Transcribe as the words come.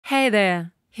Hey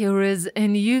there! Here is a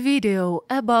new video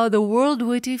about the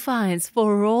WWII finds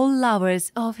for all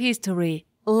lovers of history.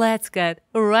 Let's get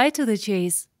right to the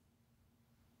chase.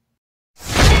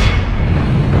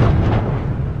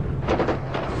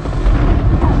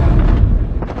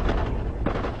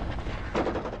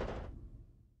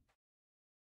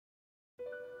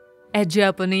 A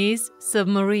Japanese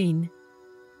submarine.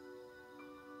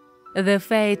 The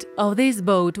fate of this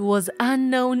boat was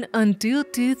unknown until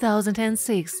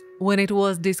 2006, when it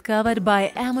was discovered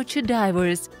by amateur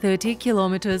divers 30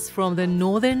 kilometers from the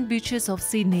northern beaches of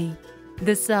Sydney.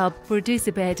 The sub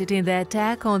participated in the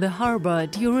attack on the harbor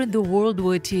during the World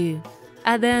War II.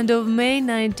 At the end of May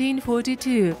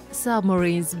 1942,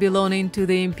 submarines belonging to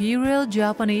the Imperial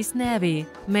Japanese Navy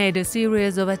made a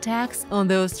series of attacks on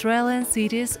the Australian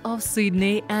cities of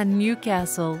Sydney and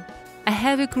Newcastle. A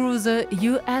heavy cruiser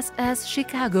USS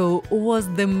Chicago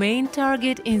was the main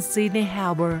target in Sydney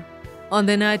Harbour. On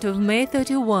the night of May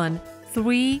 31,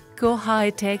 3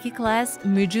 Kohai-Teki-class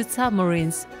midget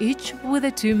submarines, each with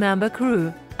a 2-member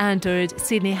crew, entered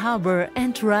Sydney Harbour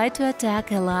and tried to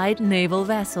attack Allied naval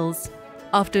vessels.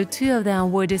 After 2 of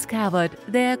them were discovered,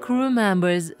 their crew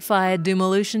members fired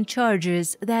demolition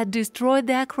charges that destroyed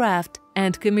their craft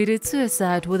and committed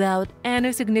suicide without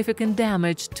any significant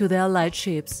damage to the Allied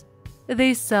ships.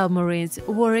 These submarines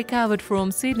were recovered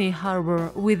from Sydney Harbour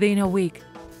within a week.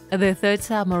 The 3rd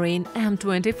submarine,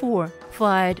 M24,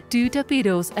 fired 2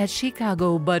 torpedoes at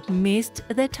Chicago but missed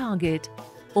the target.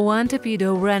 1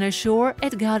 torpedo ran ashore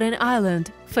at Garden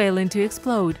Island, failing to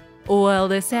explode, while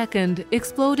the 2nd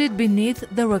exploded beneath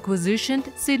the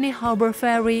requisitioned Sydney Harbour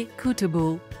ferry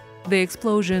Kootabool. The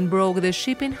explosion broke the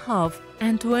ship in half,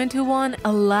 and 21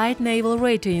 Allied naval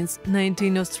ratings,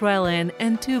 19 Australian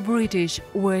and 2 British,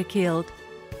 were killed.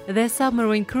 The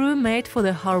submarine crew made for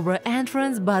the harbour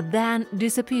entrance but then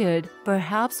disappeared,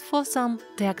 perhaps for some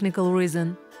technical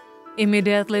reason.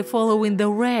 Immediately following the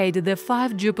raid, the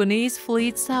 5 Japanese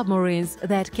fleet submarines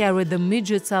that carried the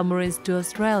midget submarines to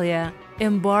Australia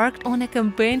embarked on a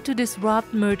campaign to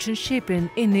disrupt merchant shipping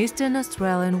in eastern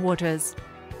Australian waters.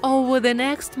 Over the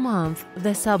next month,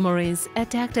 the submarines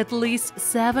attacked at least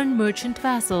 7 merchant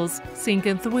vessels,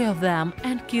 sinking 3 of them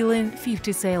and killing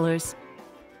 50 sailors.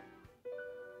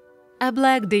 A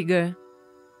black digger.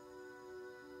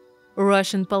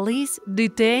 Russian police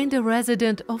detained a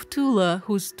resident of Tula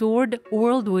who stored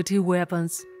WWII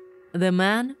weapons. The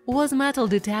man was metal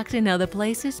detecting other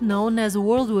places known as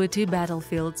WWII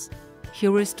battlefields. He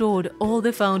restored all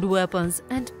the found weapons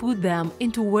and put them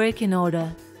into working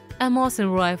order. A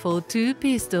Mosin rifle, 2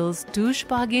 pistols, 2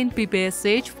 Shpagin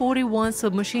PPSH-41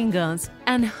 submachine guns,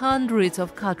 and hundreds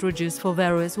of cartridges for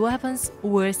various weapons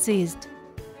were seized.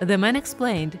 The man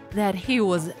explained that he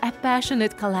was a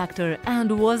passionate collector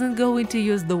and wasn't going to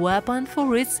use the weapon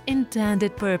for its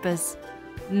intended purpose.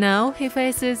 Now he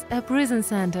faces a prison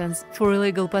sentence for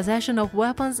illegal possession of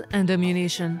weapons and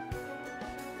ammunition.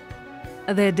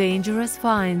 The dangerous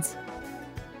finds.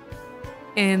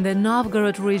 In the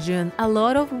Novgorod region, a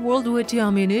lot of WWII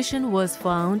ammunition was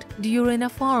found during a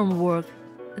farm work.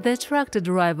 The tractor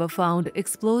driver found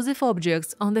explosive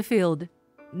objects on the field.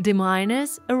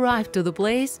 Deminers arrived to the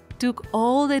place, took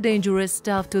all the dangerous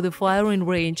stuff to the firing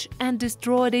range and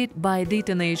destroyed it by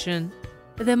detonation.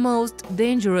 The most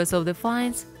dangerous of the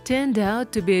finds turned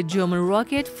out to be a German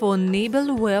rocket for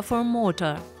Nebelwerfer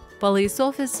mortar. Police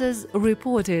officers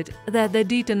reported that the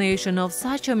detonation of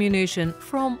such ammunition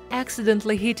from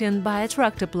accidentally hitting by a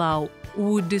tractor plow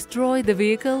would destroy the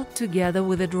vehicle together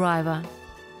with the driver.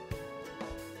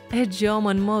 A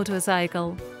German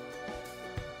motorcycle.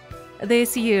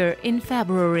 This year, in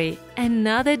February,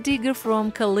 another digger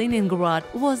from Kaliningrad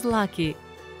was lucky.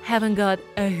 Having got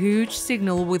a huge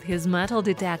signal with his metal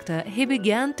detector, he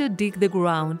began to dig the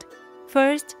ground.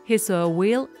 First, he saw a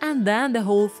wheel and then the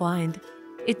whole find.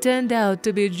 It turned out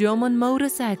to be a German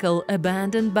motorcycle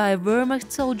abandoned by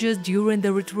Wehrmacht soldiers during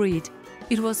the retreat.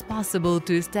 It was possible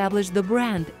to establish the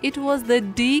brand. It was the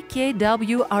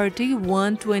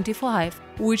DKWRT-125,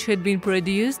 which had been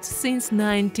produced since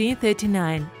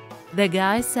 1939. The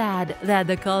guy said that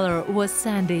the color was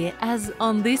sandy, as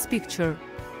on this picture.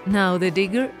 Now the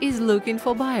digger is looking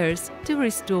for buyers to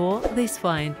restore this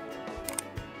find.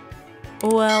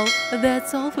 Well,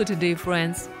 that's all for today,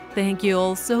 friends. Thank you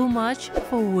all so much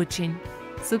for watching.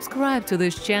 Subscribe to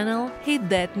this channel, hit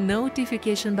that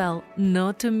notification bell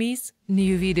not to miss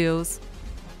new videos.